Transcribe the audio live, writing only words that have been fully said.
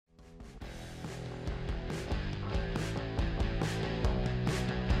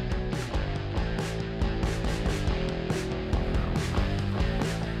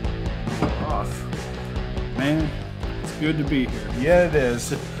man. It's good to be here. Yeah, it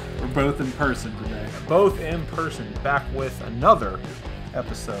is. We're both in person today. Both in person, back with another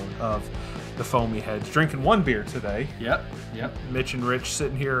episode of the Foamy Heads. Drinking one beer today. Yep. Mitch and Rich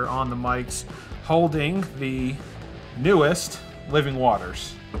sitting here on the mics, holding the newest Living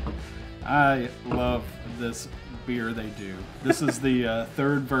Waters. I love this beer they do. This is the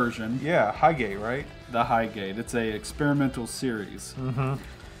third version. Yeah, Highgate, right? The Highgate. It's a experimental series. Mm-hmm.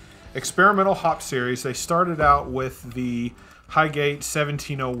 Experimental hop series. They started out with the Highgate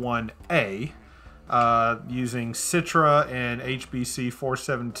 1701A, using Citra and HBC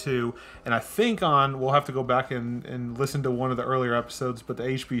 472. And I think we'll have to go back and listen to one of the earlier episodes, but the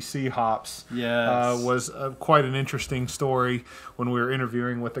HBC hops was quite an interesting story when we were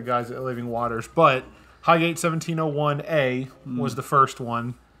interviewing with the guys at Living Waters. But Highgate 1701A was the first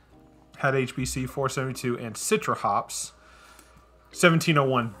one, had HBC 472 and Citra hops.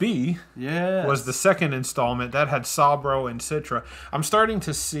 1701B was the second installment that had Sabro and Citra. I'm starting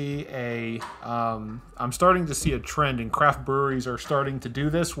to see a trend, and craft breweries are starting to do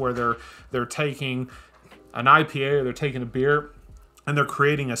this, where they're taking an IPA or they're taking a beer and they're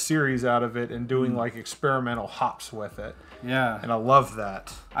creating a series out of it and doing like experimental hops with it. Yeah. And I love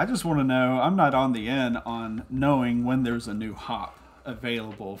that. I just want to know, I'm not on the end on knowing when there's a new hop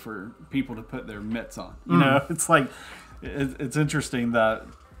available for people to put their mitts on. You know, it's like, it's interesting that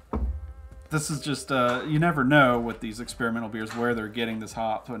this is just, you never know with these experimental beers where they're getting this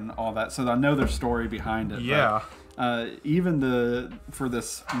hop and all that. So I know there's story behind it. Yeah. But, even for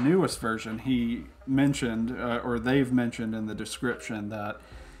this newest version, he mentioned, or they've mentioned in the description, that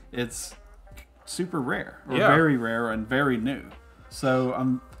it's super rare, or very rare and very new.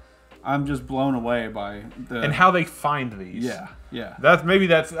 So I'm just blown away by and how they find these. Yeah.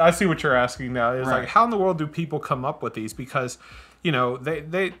 I see what you're asking now. It's like, how in the world do people come up with these? Because, you know,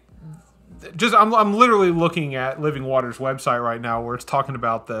 they just, I'm literally looking at Living Waters website right now, where it's talking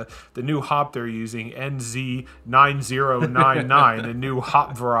about the new hop they're using, NZ9099, a new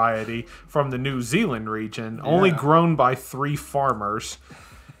hop variety from the New Zealand region, only grown by 3 farmers.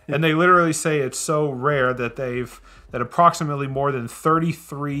 And they literally say it's so rare that that approximately more than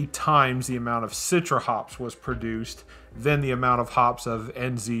 33 times the amount of Citra hops was produced than the amount of hops of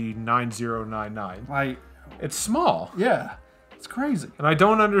NZ9099. Like, it's small. Yeah. It's crazy. And I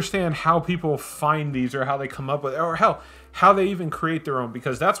don't understand how people find these, or how they come up with it, or how they even create their own,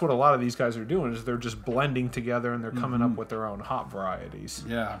 because that's what a lot of these guys are doing, is they're just blending together and they're coming up with their own hop varieties.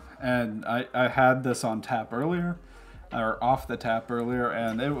 Yeah. And I had this on tap earlier. Or off the tap earlier,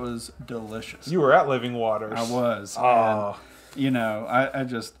 and it was delicious. You were at Living Waters. I was. Oh. And, you know, I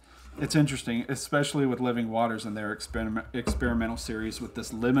just, it's interesting, especially with Living Waters and their experimental series with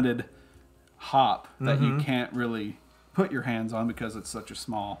this limited hop that you can't really put your hands on because it's such a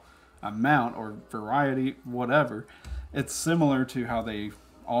small amount or variety, whatever. It's similar to how they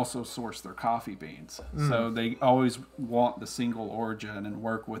also source their coffee beans. So they always want the single origin and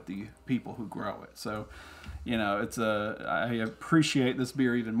work with the people who grow it. So, you know, I appreciate this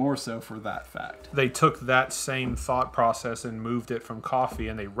beer even more so for that fact. They took that same thought process and moved it from coffee,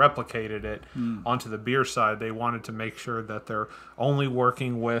 and they replicated it onto the beer side. They wanted to make sure that they're only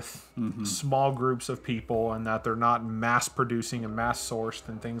working with small groups of people, and that they're not mass producing and mass sourced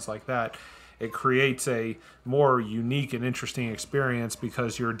and things like that. It creates a more unique and interesting experience,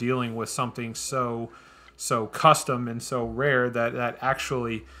 because you're dealing with something so custom and so rare that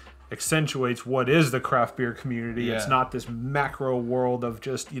actually accentuates what is the craft beer community. Yeah. It's not this macro world of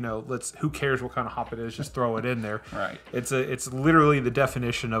just, you know, who cares what kind of hop it is, just throw it in there. Right. It's literally the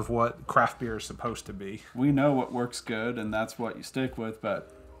definition of what craft beer is supposed to be. We know what works good, and that's what you stick with,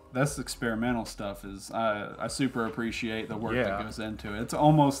 but this experimental stuff is, I super appreciate the work that goes into it. It's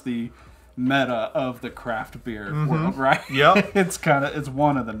almost the meta of the craft beer world, right? Yep. It's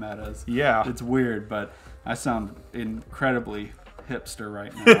one of the metas. Yeah. It's weird, but I sound incredibly hipster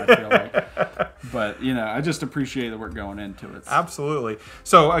right now, I feel like. But, you know, I just appreciate the work going into it. Absolutely.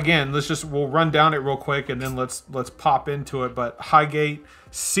 So again, we'll run down it real quick, and then let's pop into it. But Highgate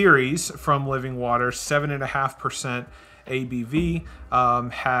series from Living Waters, 7.5% ABV,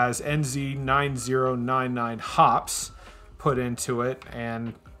 has NZ9099 hops put into it,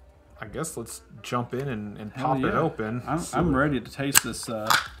 and I guess let's jump in and pop it open. I'm ready to taste this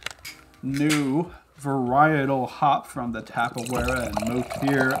new varietal hop from the Tapawera and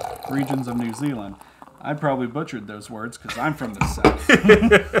Motir regions of New Zealand. I probably butchered those words because I'm from the South.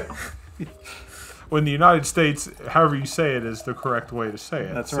 When the United States, however you say it, is the correct way to say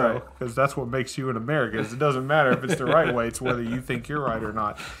it. That's right. Because that's what makes you an American. It doesn't matter if it's the right way. It's whether you think you're right or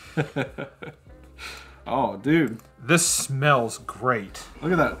not. Oh, dude. This smells great.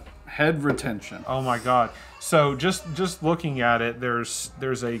 Look at that Head retention. Oh my God! So just looking at it,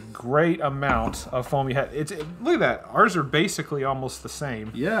 there's a great amount of foamy head. Look at that. Ours are basically almost the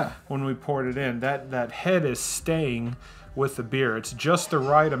same. Yeah. When we poured it in, that head is staying with the beer. It's just the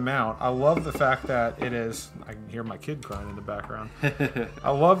right amount. I love the fact that it is. I can hear my kid crying in the background.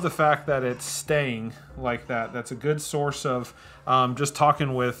 I love the fact that it's staying like that. That's a good source of. Just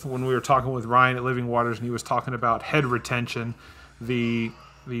when we were talking with Ryan at Living Waters, and he was talking about head retention, the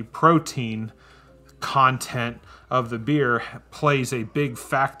protein content of the beer plays a big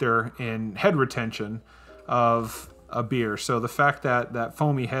factor in head retention of a beer. So the fact that that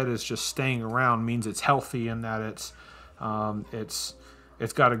foamy head is just staying around means it's healthy and that it's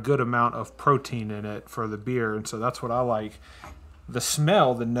got a good amount of protein in it for the beer. And so that's what I like. The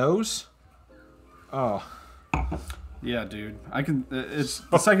smell, the nose. Oh. Yeah, dude. It's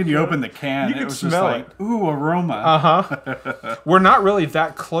the second you open the can, it was just like, ooh, aroma. Uh-huh. We're not really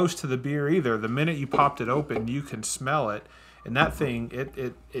that close to the beer either. The minute you popped it open, you can smell it. And that thing,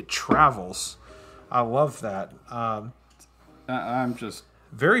 it travels. I love that. I'm just...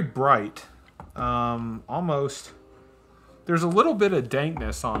 Very bright. Almost... There's a little bit of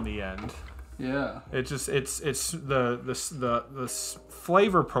dankness on the end. Yeah. It's the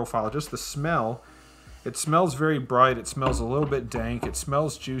flavor profile, just the smell. It smells very bright. It smells a little bit dank. It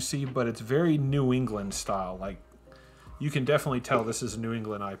smells juicy, but it's very New England style. Like, you can definitely tell this is a New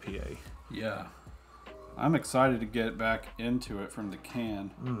England IPA. Yeah. I'm excited to get back into it from the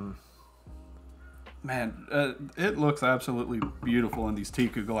can. Man, it looks absolutely beautiful in these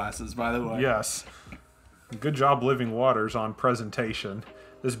Tiku glasses, by the way. Yes. Good job, Living Waters, on presentation.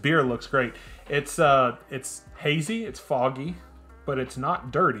 This beer looks great. It's hazy, it's foggy, but it's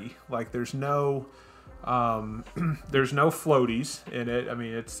not dirty. Like, there's no floaties in it. I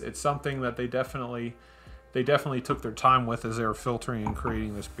mean, it's something that they definitely took their time with as they were filtering and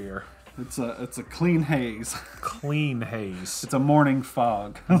creating this beer. It's a clean haze. Clean haze. It's a morning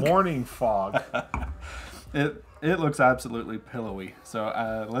fog. Morning fog. It looks absolutely pillowy.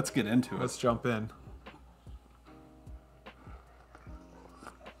 So let's get into it. Let's jump in.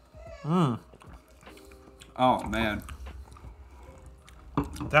 Oh man,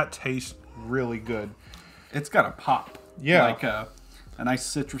 that tastes really good. It's got a pop. Yeah, like a nice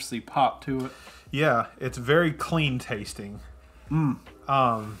citrusy pop to it. Yeah, it's very clean tasting.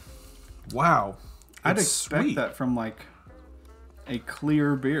 Wow, I'd expect that from like a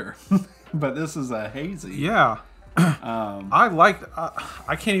clear beer, but this is a hazy. Yeah. I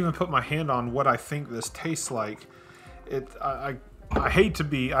can't even put my hand on what I think this tastes like. I hate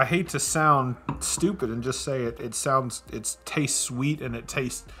to sound stupid and just say it tastes sweet and it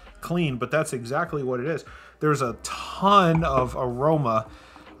tastes clean, but that's exactly what it is. There's a ton of aroma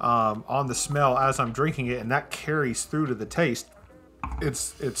on the smell as I'm drinking it, and that carries through to the taste.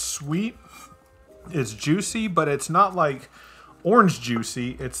 It's sweet, it's juicy, but it's not like orange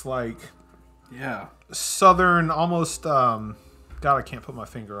juicy. It's like southern, almost. God, I can't put my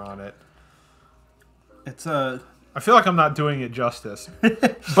finger on it. I feel like I'm not doing it justice,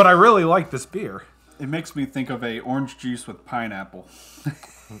 but I really like this beer. It makes me think of a orange juice with pineapple.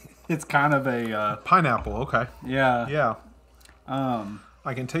 It's kind of a pineapple. Okay. Yeah. Yeah.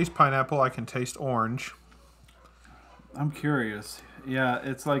 I can taste pineapple. I can taste orange. I'm curious. Yeah,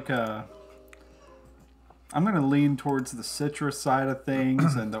 it's like I'm going to lean towards the citrus side of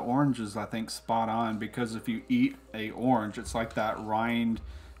things, and the orange is, I think, spot on, because if you eat a orange, it's like that rind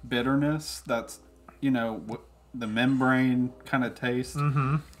bitterness that's, the membrane kind of taste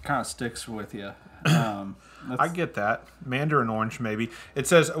kind of sticks with you. I get that. Mandarin orange, maybe. It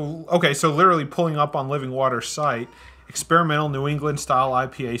says, okay, so literally pulling up on Living Waters' site, experimental New England style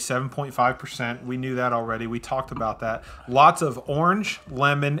IPA, 7.5%. We knew that already. We talked about that. Lots of orange,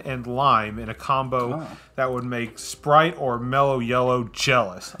 lemon, and lime in a combo that would make Sprite or Mellow Yellow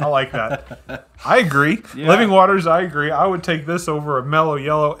jealous. I like that. I agree. Yeah. Living Waters, I agree. I would take this over a Mellow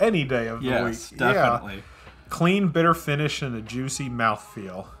Yellow any day of the week. Yes, definitely. Yeah. Clean, bitter finish and a juicy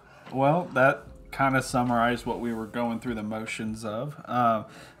mouthfeel. Well, that kind of summarized what we were going through the motions of.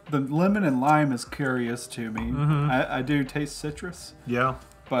 The lemon and lime is curious to me. I do taste citrus. Yeah.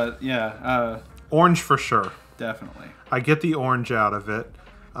 But yeah. Orange for sure. Definitely. I get the orange out of it.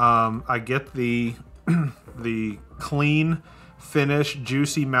 I get the clean finish,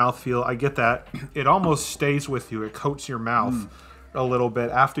 juicy mouthfeel. I get that. It almost stays with you. It coats your mouth a little bit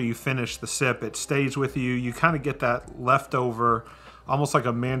after you finish the sip. It stays with you. You kind of get that leftover, almost like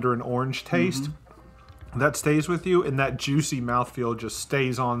a mandarin orange taste. That stays with you, and that juicy mouthfeel just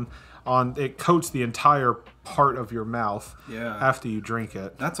stays on. It coats the entire part of your mouth after you drink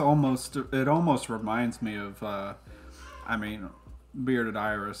it. It almost reminds me of, Bearded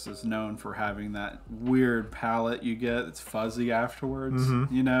Iris is known for having that weird palate you get. It's fuzzy afterwards.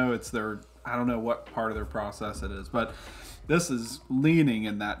 You know, it's I don't know what part of their process it is, but this is leaning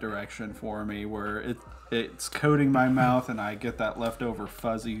in that direction for me, where it's coating my mouth and I get that leftover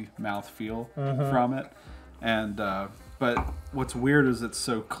fuzzy mouthfeel from it. And but what's weird is it's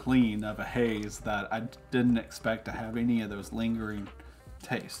so clean of a haze that I didn't expect to have any of those lingering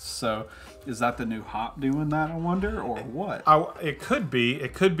tastes. So is that the new hop doing that, I wonder, or what? It could be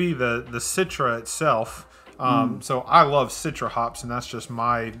the Citra itself. So I love Citra hops, and that's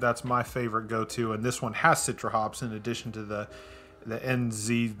my favorite go-to. And this one has Citra hops in addition to the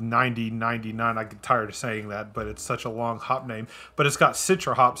NZ9099. I get tired of saying that, but it's such a long hop name. But it's got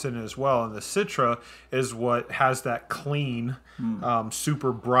Citra hops in it as well, and the Citra is what has that clean,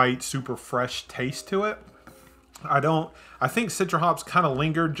 super bright, super fresh taste to it. I think Citra hops kind of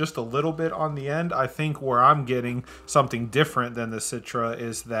lingered just a little bit on the end. I think where I'm getting something different than the Citra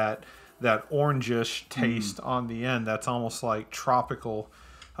is that orangish taste on the end. That's almost like tropical.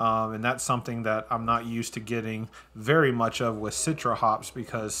 And that's something that I'm not used to getting very much of with Citra hops,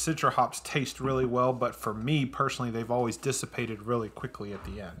 because Citra hops taste really well, but for me personally, they've always dissipated really quickly at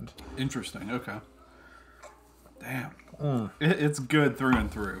the end. Interesting. Okay. Damn. It's good through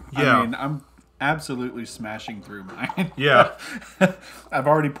and through. Yeah. I mean, I'm absolutely smashing through mine. Yeah. I've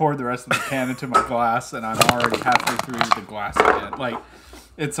already poured the rest of the can into my glass, and I'm already halfway through the glass again. Like,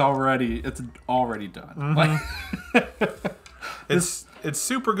 it's already done. Like, It's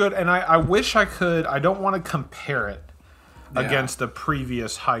super good, and I wish I could. I don't want to compare it against the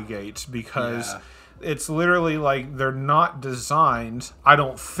previous Highgates, because it's literally like they're not designed. I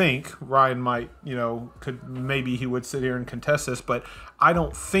don't think Ryan might, maybe he would sit here and contest this, but I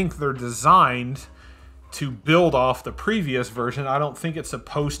don't think they're designed to build off the previous version. I don't think it's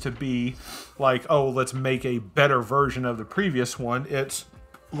supposed to be like, oh, let's make a better version of the previous one. It's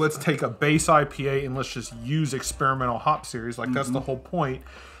let's take a base IPA and let's just use experimental hop series. Like, that's the whole point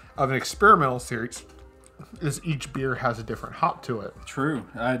of an experimental series, is each beer has a different hop to it. True.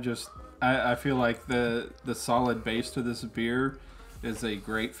 I feel like the solid base to this beer is a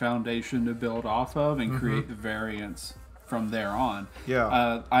great foundation to build off of and create the variants from there on.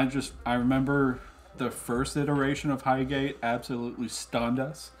 Yeah. I remember the first iteration of Highgate absolutely stunned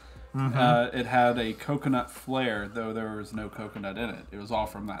us. It had a coconut flair, though there was no coconut in it. It was all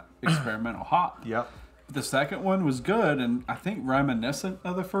from that experimental hop. Yep. The second one was good, and I think reminiscent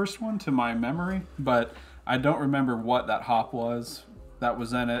of the first one to my memory, but I don't remember what that hop was that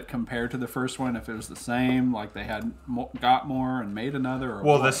was in it compared to the first one, if it was the same, like they had got more and made another, or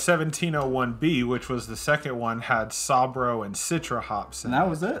well, what. The 1701B, which was the second one, had Sabro and Citra hops in and that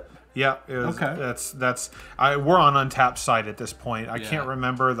was it. Yeah, it was, okay. We're on Untapped site at this point. I can't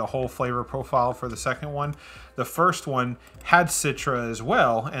remember the whole flavor profile for the second one. The first one had Citra as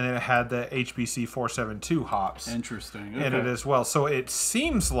well, and it had the HBC 472 hops. Interesting. In it as well. So it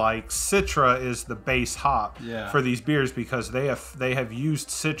seems like Citra is the base hop for these beers, because they have used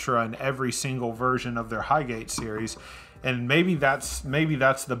Citra in every single version of their Highgate series. And maybe that's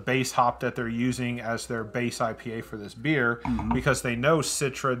the base hop that they're using as their base IPA for this beer, because they know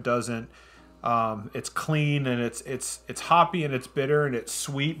Citra doesn't. It's clean and it's hoppy and it's bitter and it's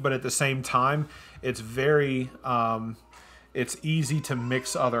sweet, but at the same time, it's very it's easy to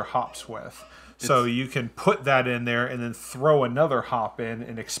mix other hops with. So you can put that in there and then throw another hop in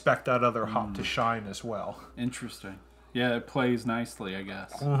and expect that other hop to shine as well. Interesting. Yeah, it plays nicely, I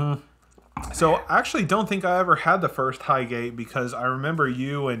guess. So I actually don't think I ever had the first Highgate, because I remember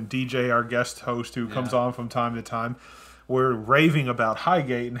you and DJ, our guest host who comes on from time to time, were raving about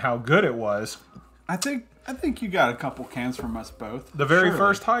Highgate and how good it was. I think you got a couple cans from us both. The very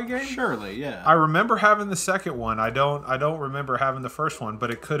first Highgate? Surely, yeah. I remember having the second one. I don't remember having the first one,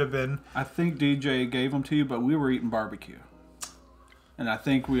 but it could have been. I think DJ gave them to you, but we were eating barbecue. And I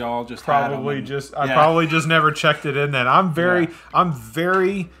think we all just probably just never checked it in then. I'm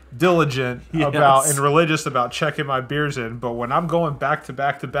very diligent about and religious about checking my beers in, but when I'm going back to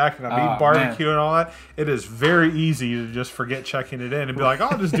back to back and I'm eating barbecue and all that, it is very easy to just forget checking it in and be like,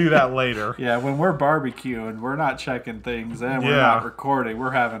 I'll just do that later. Yeah, when we're barbecuing, we're not checking things and we're not recording.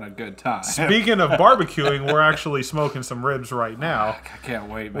 We're having a good time. Speaking of barbecuing, we're actually smoking some ribs right now. I can't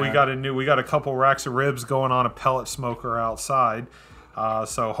wait, man. We got a couple racks of ribs going on a pellet smoker outside.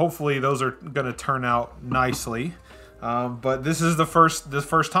 So hopefully those are going to turn out nicely. But this is the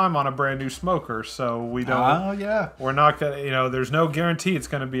first time on a brand new smoker, so we don't. We're not gonna. There's no guarantee it's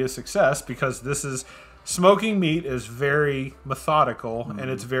going to be a success, because this is smoking meat is very methodical and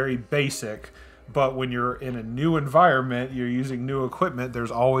it's very basic. But when you're in a new environment, you're using new equipment,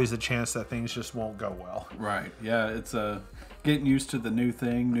 there's always a chance that things just won't go well. Right. Yeah. getting used to the new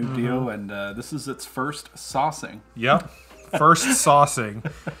thing, new deal, and this is its first saucing. Yep, first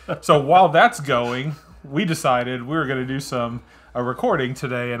saucing. So while that's going, we decided we were going to do a recording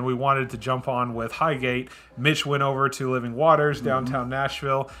today, and we wanted to jump on with Highgate. Mitch went over to Living Waters, downtown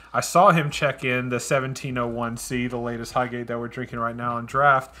Nashville. I saw him check in the 1701C, the latest Highgate that we're drinking right now on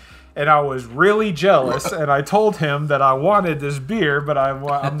draft, and I was really jealous, and I told him that I wanted this beer, but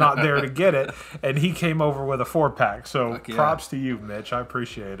I'm not there to get it, and he came over with a 4-pack, so props to you, Mitch. I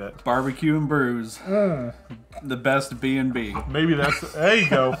appreciate it. Barbecue and brews. The best B&B. Maybe there you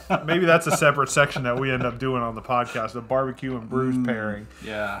go. Maybe that's a separate section that we end up doing on the podcast, the barbecue and brews pairing.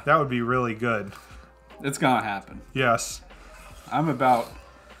 Yeah. That would be really good. It's going to happen. Yes. I'm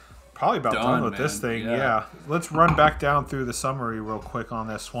probably about done with this thing. Yeah. Let's run back down through the summary real quick on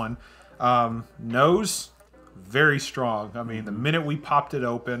this one. Nose, very strong. I mean, the minute we popped it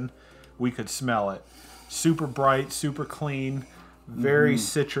open, we could smell it. Super bright, super clean, very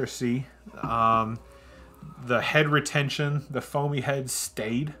citrusy. The head retention, the foamy head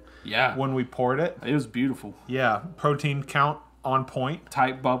stayed when we poured it. It was beautiful. Yeah. Protein count on point.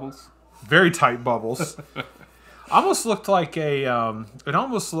 Tight bubbles. Very tight bubbles. Almost looked like it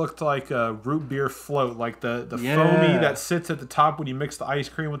almost looked like a root beer float, like the foamy that sits at the top when you mix the ice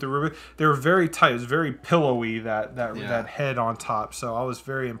cream with the root beer. They were very tight. It was very pillowy, that head on top. So I was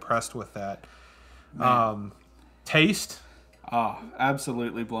very impressed with that. Taste. Oh,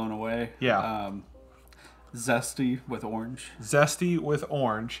 absolutely blown away. Yeah. Zesty with orange. Zesty with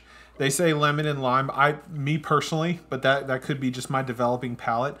orange. They say lemon and lime. Me personally, but that could be just my developing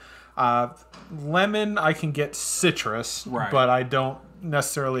palate. Lemon, I can get citrus, but I don't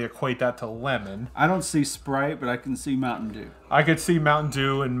necessarily equate that to lemon. I don't see Sprite, but I can see Mountain Dew. I could see Mountain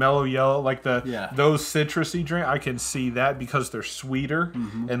Dew and Mellow Yellow, like those citrusy drinks. I can see that because they're sweeter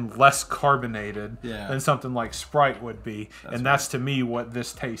and less carbonated than something like Sprite would be. That's to me what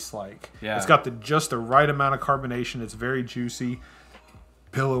this tastes like. Yeah. It's got just the right amount of carbonation. It's very juicy,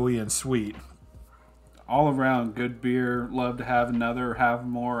 pillowy, and sweet. All around good beer. Love to have another, have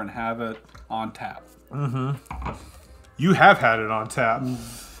more, and have it on tap. You have had it on tap.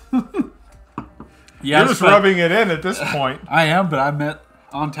 You're just rubbing it in at this point. I am, but I meant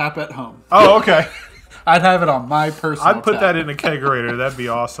on tap at home. Oh, okay. I'd have it on my personal I'd put that in a kegerator. That'd be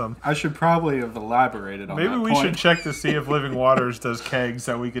awesome. I should probably have elaborated on that. Maybe we should check to see if Living Waters does kegs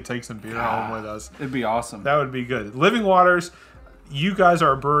that we could take some beer home with us. It'd be awesome. That would be good. Living Waters, you guys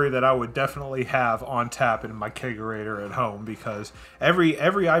are a brewery that I would definitely have on tap in my kegerator at home, because every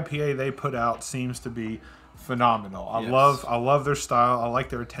IPA they put out seems to be phenomenal. I love their style. I like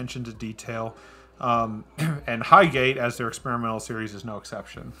their attention to detail. And Highgate, as their experimental series, is no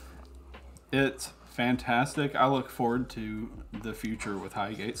exception. It's fantastic. I look forward to the future with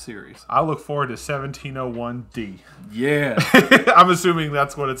Highgate series. I look forward to 1701D. Yeah. I'm assuming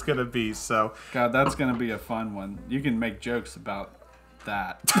that's what it's going to be. So, God, that's going to be a fun one. You can make jokes about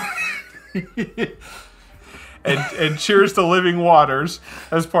that. and cheers to Living Waters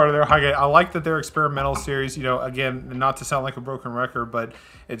as part of their Highgate. I like that their experimental series, again, not to sound like a broken record, but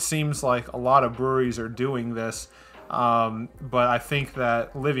it seems like a lot of breweries are doing this. But I think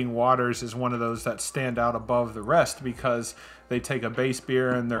that Living Waters is one of those that stand out above the rest, because they take a base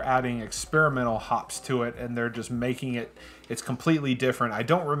beer and they're adding experimental hops to it, and they're just making it's completely different. I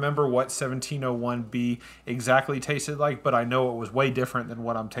don't remember what 1701B exactly tasted like, but I know it was way different than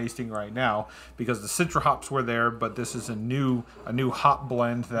what I'm tasting right now, because the citra hops were there, but this is a new hop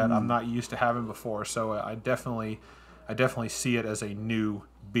blend that I'm not used to having before. So I definitely see it as a new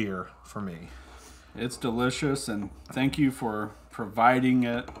beer for me. It's delicious, and thank you for providing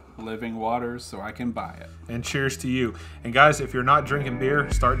it, Living Waters, so I can buy it. And cheers to you. And guys, if you're not drinking beer,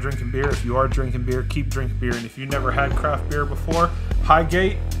 start drinking beer. If you are drinking beer, keep drinking beer. And if you never had craft beer before,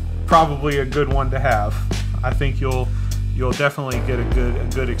 Highgate, probably a good one to have. I think you'll definitely get a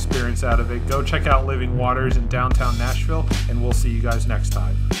good experience out of it. Go check out Living Waters in downtown Nashville, and we'll see you guys next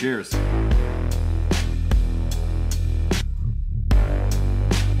time. Cheers.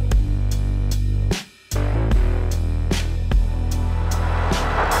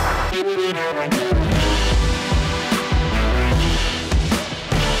 Thank you.